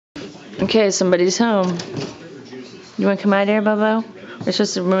Okay, somebody's home. You want to come out here, Bobo? We're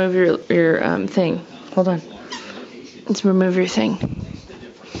supposed to remove your thing. Hold on. Let's remove your thing.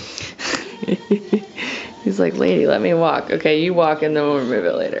 He's like, lady, let me walk. Okay, you walk and then we'll remove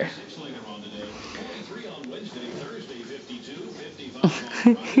it later.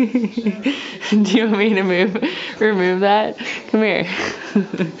 Do you want me to remove that? Come here.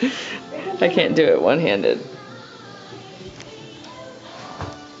 I can't do it one-handed.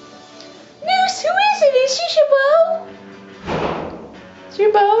 Noose, who is it? Is this your beau? It's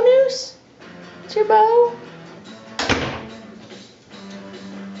your beau, Noose? It's your beau?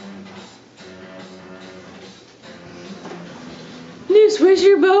 Noose, where's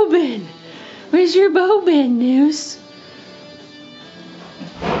your beau been? Where's your beau been, Noose?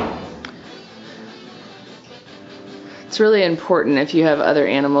 It's really important if you have other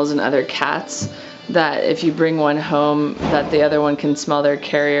animals and other cats that if you bring one home that the other one can smell their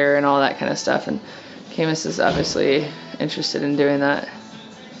carrier and all that kind of stuff, and Camus is obviously interested in doing that.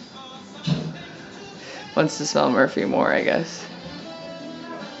 Wants to smell Murphy more, I guess.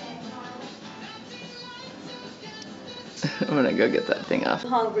 I'm gonna go get that thing off.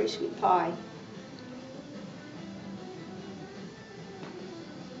 Hungry, sweet pie.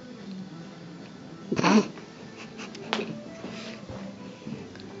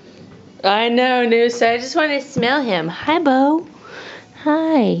 I know, Noose. I just want to smell him. Hi, Bo.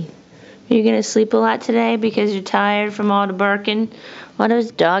 Hi. Are you going to sleep a lot today because you're tired from all the barking? All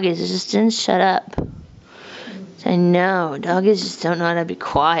those doggies just didn't shut up. I know. Doggies just don't know how to be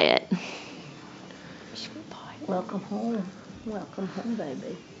quiet. Sweet pie. Welcome home. Welcome home,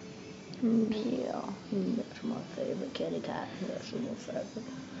 baby. Yeah. That's my favorite kitty cat. That's my favorite.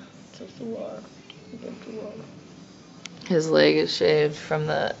 Just the water. Get the water. His leg is shaved from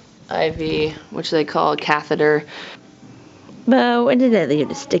the IV, which they call a catheter. Bo, what did I leave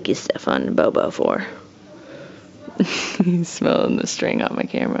the sticky stuff on Bobo for? He's smelling the string on my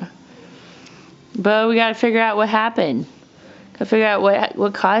camera. Bo, we gotta figure out what happened. Gotta figure out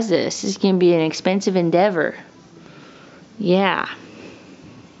what caused this. This is gonna be an expensive endeavor. Yeah.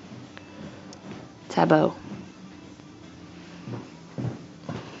 Tabo.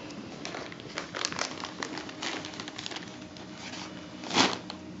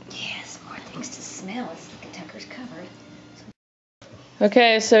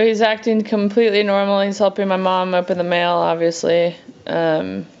 Okay, so he's acting completely normal. He's helping my mom open the mail, obviously.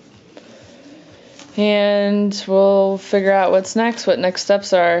 And we'll figure out what's next, what next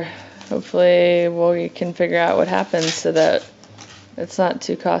steps are. Hopefully we can figure out what happens so that it's not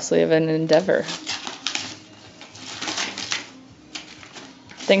too costly of an endeavor.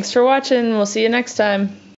 Thanks for watching. We'll see you next time.